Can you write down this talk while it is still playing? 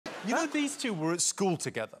You know, these two were at school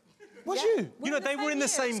together. Was you? You know, they were in the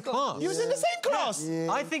same class. You was in the same class?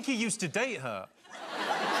 Yeah. I think he used to date her.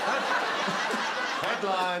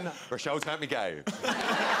 Headline, Rochelle turned me gay. Wait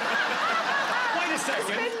a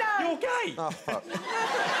second, you're gay? Oh, fuck.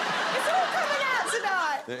 It's all coming out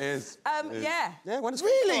tonight. It is. Yeah. Yeah, when it's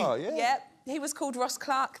Really? Yeah. Yep. He was called Ross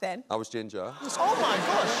Clark then. I was ginger. Oh, my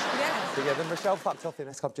gosh. Yeah. But yeah, then Rochelle fucked off in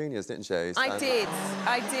S Club Juniors, didn't she? So... I did,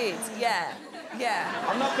 yeah. Yeah.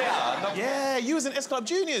 I'm not bitter. I'm not... Yeah, you was in S Club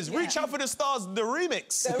Juniors. Yeah. Reach Out for the Stars, the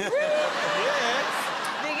remix. The remix?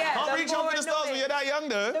 Yeah. Can't reach out for the stars when you're that young,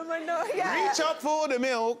 though. Yeah. Reach up for the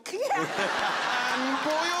milk. Yeah. And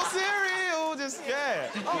pour your cereal. Just, yeah.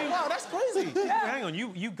 Oh, wow, that's crazy. Yeah. Hang on,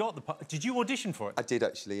 you got the part. Did you audition for it? I did,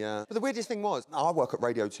 actually, yeah. But the weirdest thing was, I work at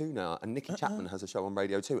Radio 2 now, and Nikki Chapman has a show on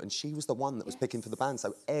Radio 2, and she was the one that was picking for the band,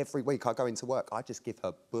 so every week I go into work, I just give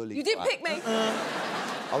her bully. You didn't pick me?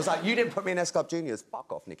 I was like, you didn't put me in S Club Juniors.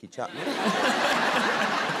 Fuck off, Nikki Chapman.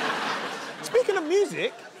 Speaking of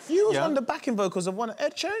music, you was on the backing vocals of one of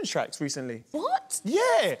Ed Sheeran's tracks recently. What?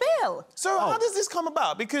 Yeah. Bill. So how does this come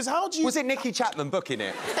about? Because how do you... Was it Nikki Chapman booking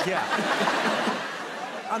it? Yeah.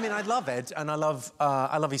 I mean, I love Ed, and I love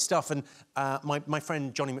his stuff. And my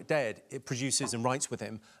friend Johnny McDaid produces and writes with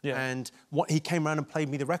him. Yeah. And he came around and played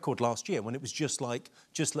me the record last year when it was just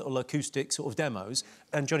little acoustic sort of demos.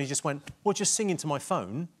 And Johnny just went, well, just sing into my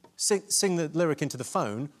phone, sing the lyric into the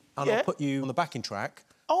phone, and I'll put you on the backing track.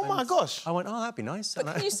 Oh, my gosh. I went, oh, that'd be nice. But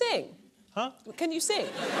can you sing? Huh? Can you sing?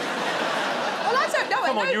 Well, I don't know.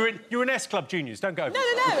 Come on, you're in S Club Juniors. Don't go. No.